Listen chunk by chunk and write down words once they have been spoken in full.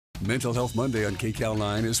Mental Health Monday on KCAL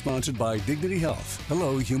 9 is sponsored by Dignity Health.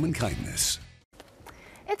 Hello, human kindness.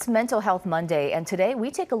 It's Mental Health Monday, and today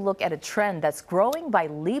we take a look at a trend that's growing by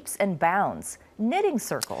leaps and bounds: knitting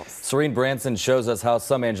circles. Serene Branson shows us how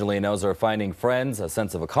some Angelenos are finding friends, a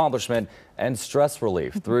sense of accomplishment, and stress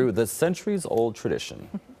relief through this centuries-old tradition.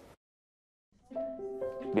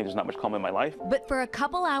 There's not much calm in my life. But for a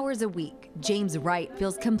couple hours a week, James Wright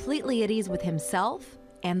feels completely at ease with himself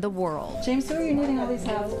and the world. James, who are you knitting all these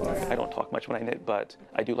hats for? I don't talk much when I knit, but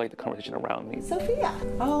I do like the conversation around me. Sophia.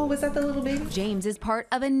 Oh, was that the little baby? James is part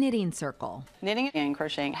of a knitting circle. Knitting and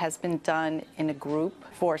crocheting has been done in a group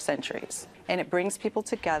for centuries, and it brings people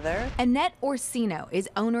together. Annette Orsino is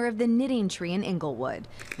owner of the Knitting Tree in Inglewood.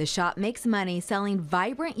 The shop makes money selling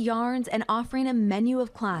vibrant yarns and offering a menu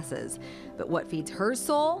of classes. But what feeds her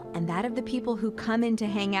soul and that of the people who come in to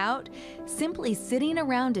hang out? Simply sitting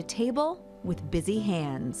around a table with busy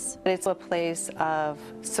hands. It's a place of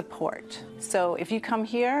support. So if you come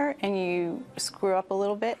here and you screw up a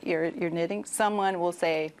little bit, you're knitting, someone will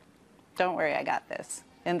say, "Don't worry, I got this,"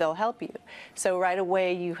 and they'll help you. So right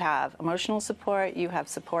away you have emotional support, you have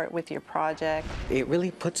support with your project. It really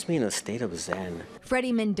puts me in a state of zen.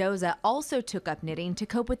 Freddie Mendoza also took up knitting to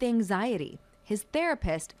cope with anxiety. His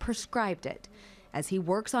therapist prescribed it as he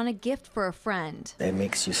works on a gift for a friend. It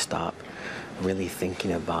makes you stop really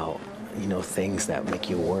thinking about things that make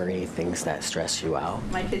you worry, things that stress you out.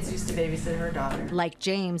 My kids used to babysit her daughter. Like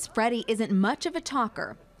James, Freddie isn't much of a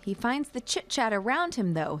talker. He finds the chit-chat around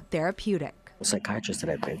him, though, therapeutic. Psychiatrists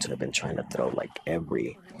that I've been to have been trying to throw like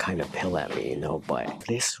every kind of pill at me, but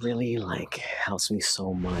this really helps me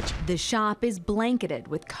so much. The shop is blanketed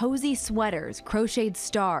with cozy sweaters, crocheted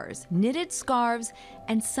stars, knitted scarves,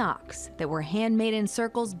 and socks that were handmade in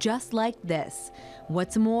circles just like this.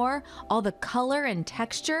 What's more, all the color and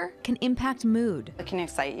texture can impact mood. It can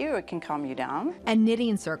excite you, it can calm you down. A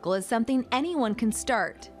knitting circle is something anyone can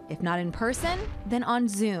start. If not in person, then on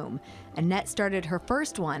Zoom. Annette started her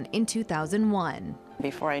first one in 2001.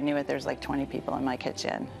 Before I knew it, there's like 20 people in my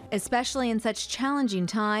kitchen. Especially in such challenging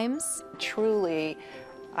times. Truly,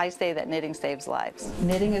 I say that knitting saves lives.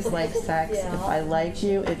 Knitting is like sex. If I like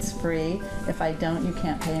you, it's free. If I don't, you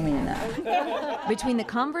can't pay me enough. Between the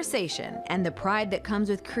conversation and the pride that comes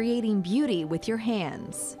with creating beauty with your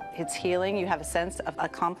hands. It's healing. You have a sense of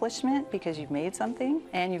accomplishment because you've made something,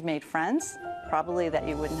 and you've made friends, probably that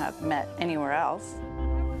you wouldn't have met anywhere else.